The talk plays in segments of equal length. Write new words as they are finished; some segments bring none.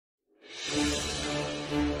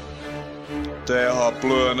Terra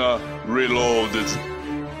plana, reloaded.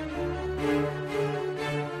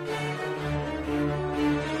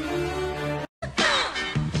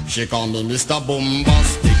 She call me Mr.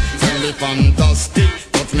 Bombastic, tell me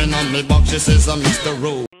fantastic, touch me on me back, she says I'm Mr.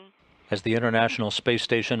 Rowe. As the International Space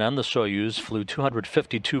Station and the Soyuz flew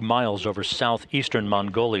 252 miles over southeastern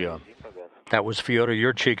Mongolia. That was Fyodor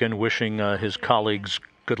Yurchikhin wishing his colleagues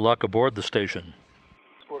good luck aboard the station.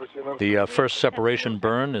 The first separation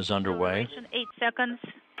burn is underway. 8 seconds.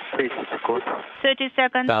 30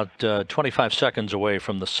 seconds. About 25 seconds away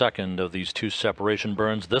from the second of these two separation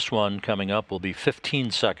burns. This one coming up will be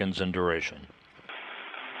 15 seconds in duration.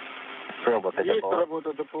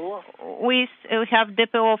 We have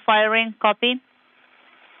DPO firing. Copy.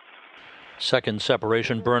 Second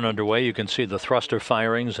separation burn underway. You can see the thruster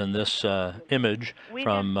firings in this image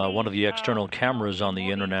from one of the external cameras on the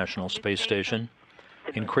International Space Station,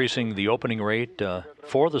 increasing the opening rate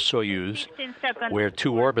for the Soyuz, where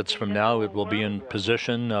 2 orbits from now it will be in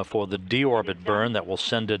position for the deorbit burn that will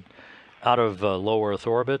send it out of low Earth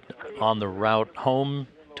orbit on the route home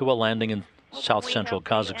to a landing in south-central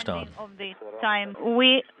Kazakhstan.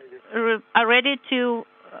 We are ready to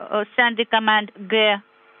send the command G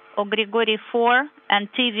or Grigori 4 and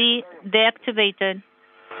TV deactivated.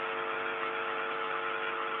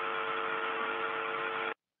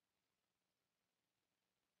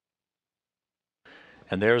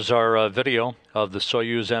 And there's our video of the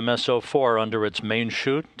Soyuz MS-04 under its main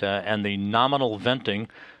chute and the nominal venting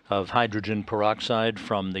of hydrogen peroxide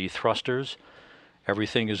from the thrusters.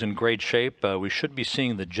 Everything is in great shape. We should be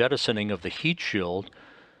seeing the jettisoning of the heat shield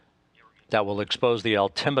that will expose the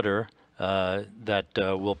altimeter that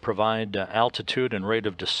will provide altitude and rate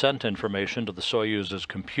of descent information to the Soyuz's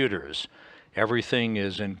computers. Everything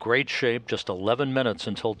is in great shape, just 11 minutes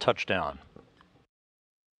until touchdown.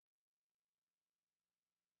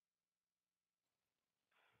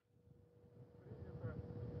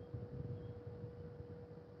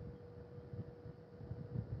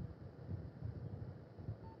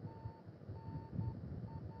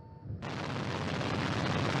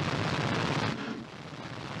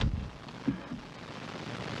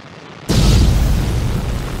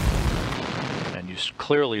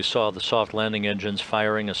 Clearly saw the soft landing engines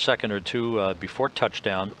firing a second or two before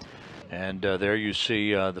touchdown. And there you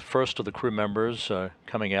see the first of the crew members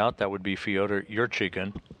coming out. That would be Fyodor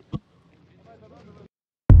Yurchikhin.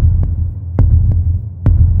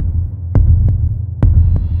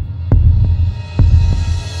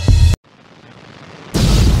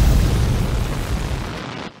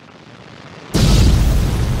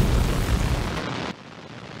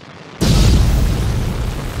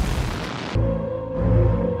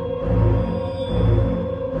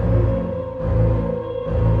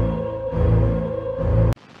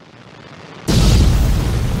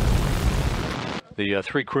 The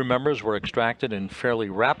 3 crew members were extracted in fairly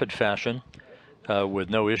rapid fashion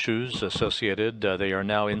with no issues associated. They are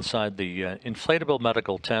now inside the inflatable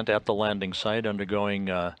medical tent at the landing site undergoing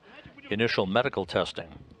initial medical testing.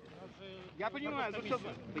 I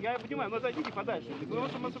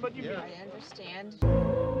understand.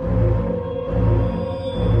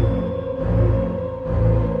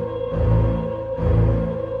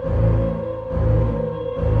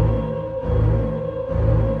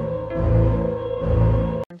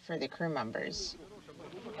 For the crew members.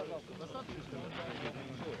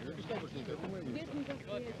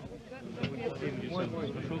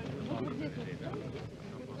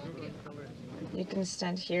 You can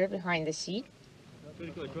stand here behind the seat.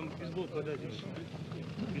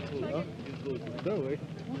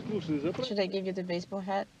 Should I give you the baseball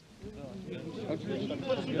hat?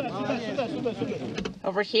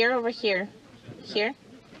 Over here, over here. Here?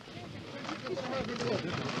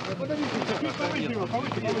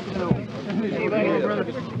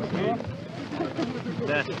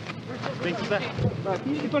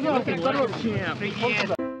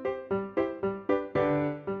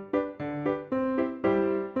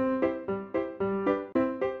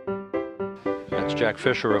 That's Jack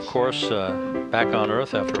Fischer, of course, back on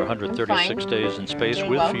Earth after 136 days in space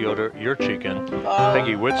with Fyodor Yurchikhin.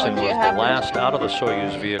 Peggy Whitson was the last out of the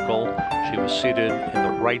Soyuz vehicle. She was seated in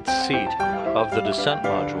the right seat of the descent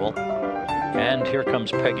module. And here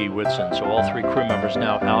comes Peggy Whitson. So all 3 crew members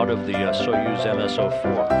now out of the Soyuz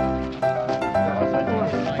MS-04.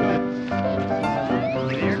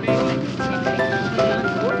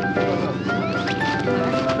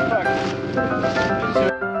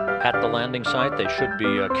 At the landing site, they should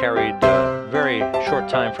be carried very short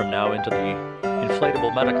time from now into the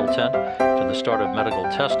inflatable medical tent for the start of medical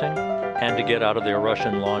testing and to get out of their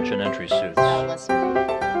Russian launch and entry suits. Let's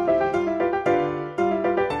move.